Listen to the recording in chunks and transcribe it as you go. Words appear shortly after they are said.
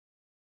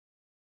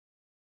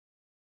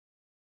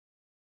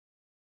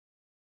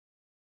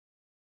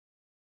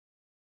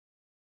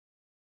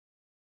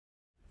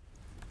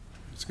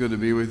good to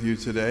be with you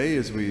today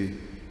as we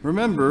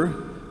remember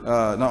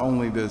not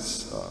only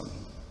this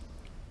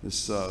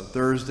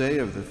Thursday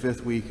of the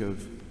fifth week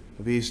of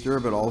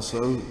Easter, but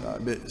also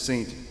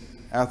St.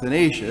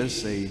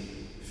 Athanasius, a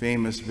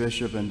famous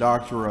bishop and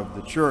doctor of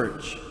the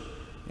church.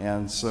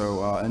 And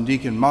so, and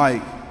Deacon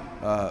Mike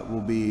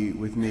will be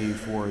with me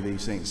for the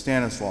St.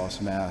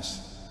 Stanislaus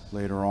Mass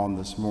later on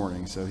this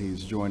morning. So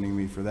he's joining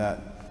me for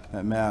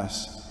that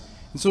Mass.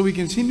 And so we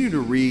continue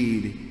to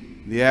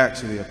read the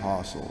Acts of the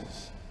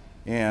Apostles.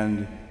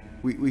 And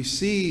we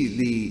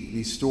see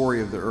the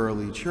story of the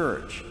early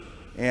church.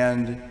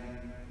 And,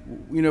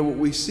 you know, what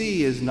we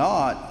see is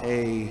not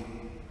an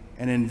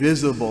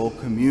invisible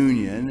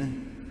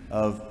communion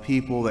of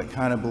people that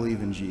kind of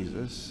believe in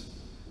Jesus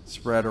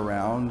spread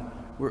around.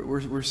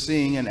 We're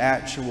seeing an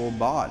actual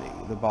body,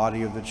 the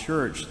body of the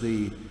church,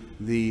 the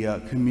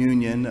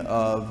communion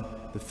of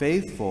the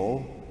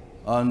faithful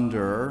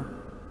under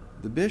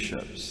the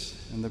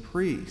bishops and the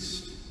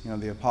priests. You know,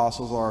 the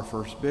apostles are our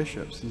first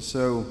bishops. And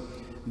so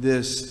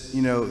this,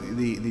 you know,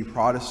 the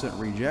Protestant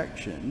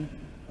rejection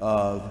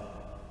of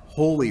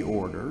holy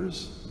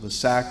orders, the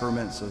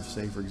sacraments of,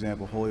 say, for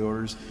example, holy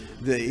orders,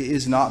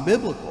 is not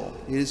biblical.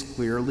 It is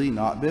clearly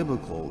not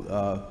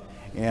biblical.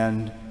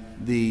 And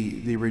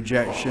the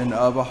rejection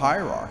of a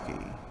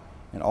hierarchy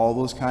and all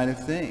those kind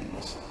of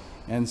things.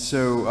 And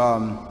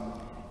so,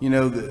 you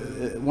know,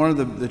 one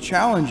of the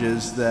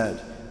challenges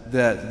that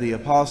the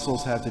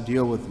apostles have to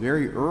deal with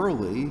very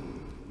early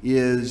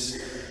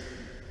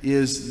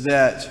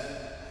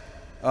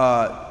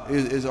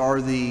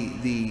are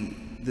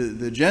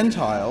the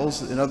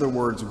Gentiles, in other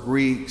words,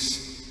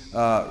 Greeks,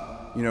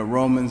 you know,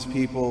 Romans,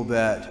 people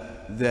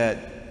that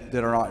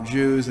are not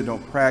Jews, that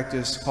don't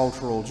practice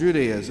cultural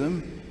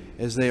Judaism,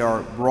 as they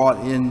are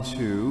brought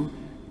into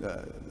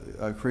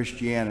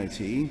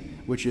Christianity,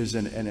 which is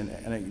a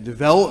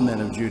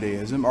development of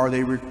Judaism. Are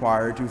they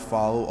required to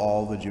follow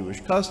all the Jewish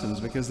customs?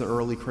 Because the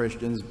early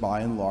Christians, by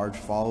and large,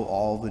 follow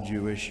all the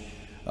Jewish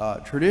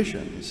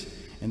traditions.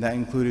 And that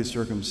included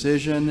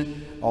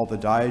circumcision, all the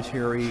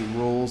dietary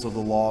rules of the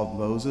law of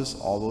Moses,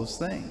 all those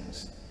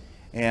things.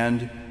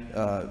 And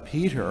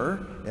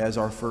Peter, as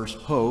our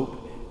first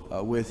pope,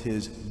 with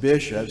his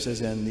bishops,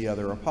 as in the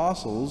other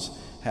apostles,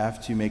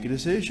 have to make a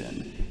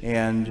decision.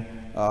 And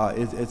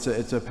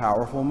it's a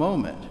powerful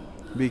moment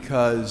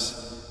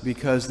because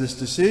this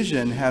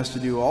decision has to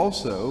do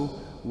also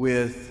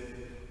with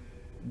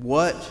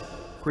what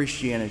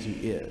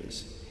Christianity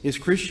is. Is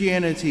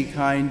Christianity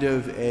kind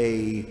of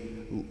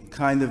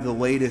the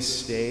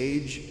latest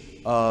stage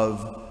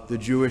of the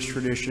Jewish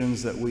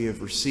traditions that we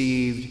have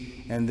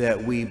received and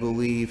that we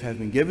believe have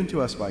been given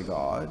to us by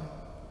God?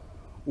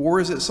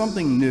 Or is it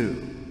something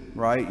new,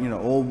 right? You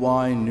know, old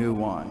wine, new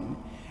wine.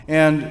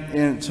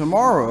 And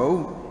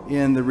tomorrow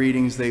in the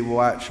readings, they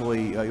will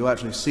you'll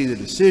actually see the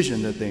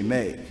decision that they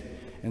make.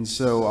 And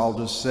so I'll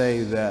just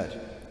say that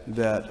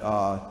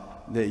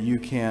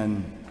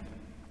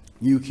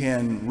you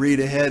can read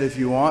ahead if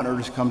you want, or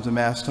just come to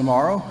Mass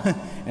tomorrow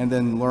and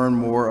then learn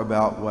more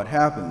about what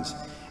happens.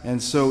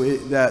 And so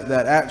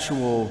that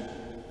actual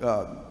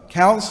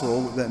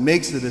council that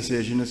makes the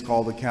decision is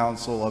called the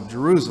Council of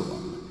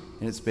Jerusalem.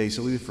 And it's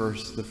basically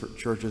the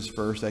church's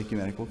first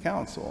ecumenical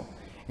council.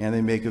 And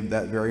they make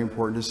that very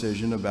important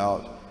decision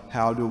about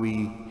how do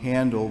we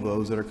handle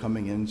those that are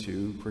coming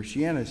into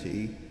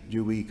Christianity?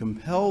 Do we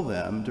compel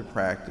them to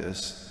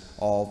practice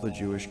all the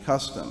Jewish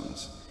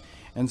customs?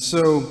 And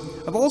so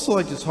I'd also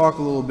like to talk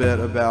a little bit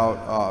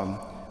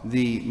about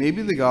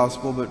maybe the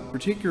gospel, but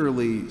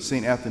particularly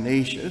St.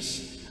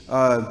 Athanasius.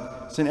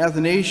 St.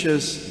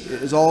 Athanasius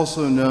is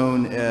also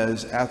known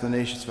as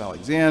Athanasius of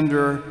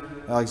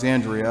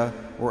Alexandria,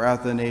 or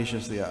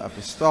Athanasius the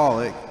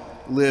Apostolic.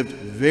 Lived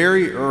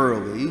very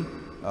early.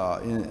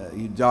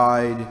 He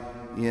died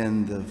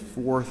in the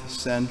 4th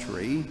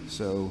century,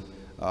 so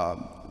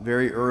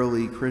very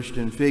early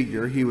Christian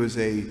figure. He was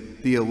a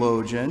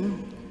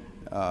theologian.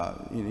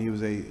 He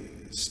was a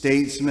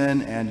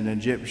statesman and an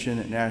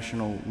Egyptian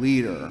national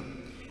leader.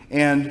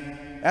 And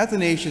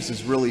Athanasius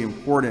is really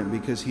important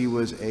because he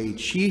was a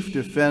chief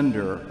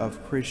defender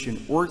of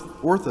Christian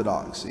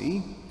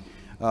orthodoxy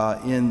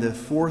in the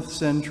 4th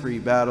century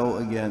battle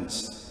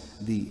against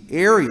the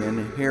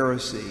Arian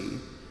heresy.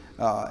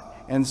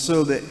 And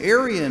so the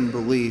Arian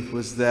belief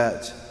was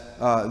that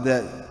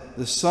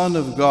the Son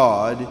of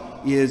God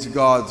is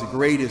God's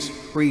greatest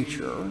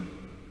creature,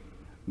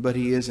 but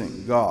he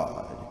isn't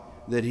God.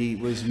 That he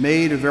was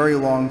made a very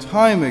long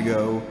time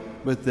ago,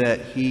 but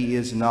that he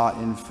is not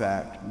in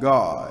fact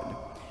God.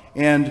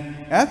 And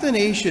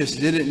Athanasius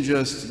didn't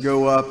just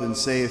go up and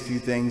say a few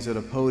things at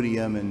a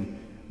podium and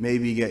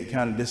maybe get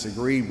kind of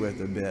disagreed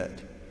with a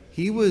bit.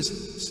 He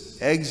was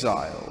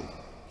exiled.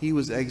 He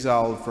was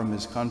exiled from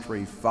his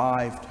country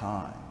 5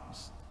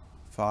 times.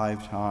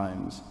 5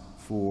 times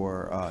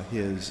for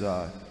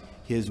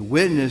his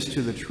witness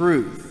to the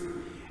truth.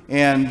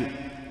 And,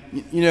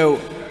 you know,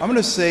 I'm going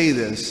to say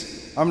this.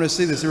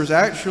 There was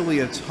actually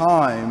a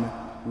time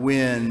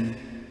when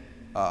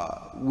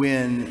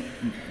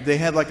they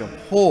had like a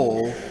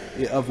poll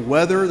of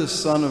whether the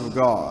Son of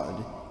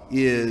God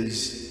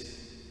is,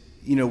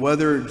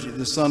 whether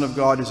the Son of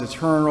God is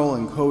eternal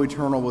and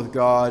co-eternal with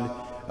God,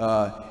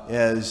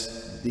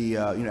 as the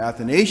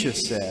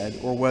Athanasius said,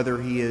 or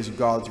whether he is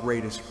God's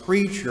greatest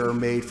creature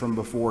made from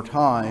before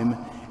time,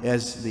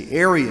 as the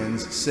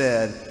Arians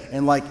said,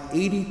 and like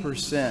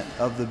 80%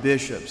 of the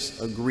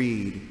bishops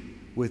agreed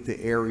with the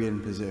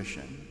Arian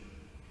position.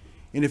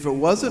 And if it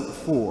wasn't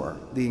for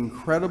the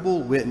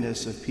incredible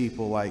witness of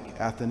people like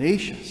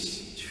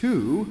Athanasius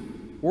to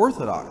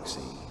orthodoxy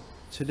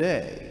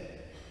today,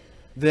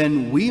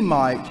 then we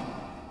might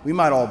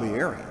all be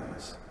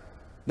Arians.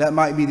 That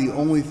might be the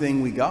only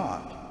thing we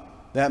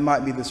got. That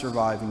might be the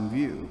surviving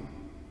view.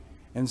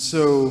 And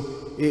so,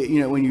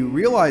 when you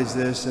realize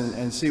this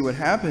and see what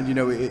happened,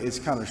 it's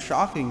kind of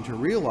shocking to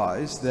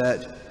realize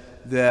that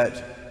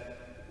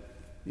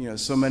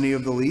so many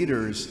of the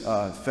leaders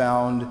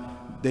found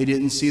they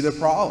didn't see a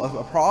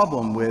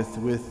problem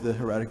with the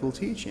heretical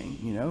teaching,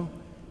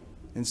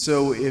 And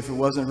so if it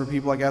wasn't for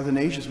people like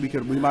Athanasius, we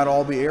might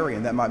all be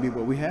Arian. That might be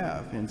what we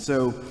have. And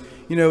so,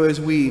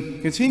 as we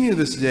continue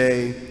this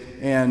day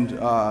and,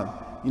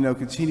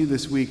 continue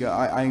this week,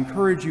 I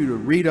encourage you to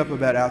read up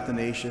about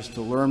Athanasius,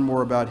 to learn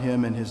more about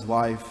him and his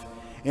life,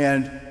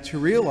 and to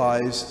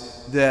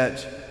realize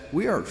that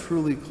we are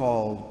truly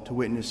called to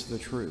witness the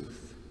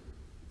truth,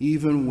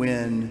 even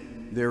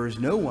when there is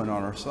no one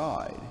on our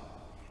side,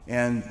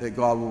 and that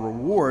God will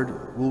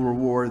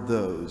reward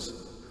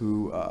those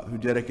who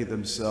dedicate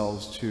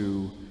themselves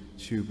to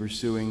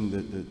pursuing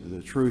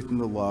the truth and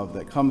the love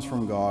that comes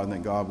from God and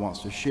that God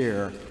wants to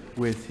share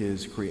with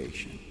his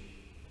creation.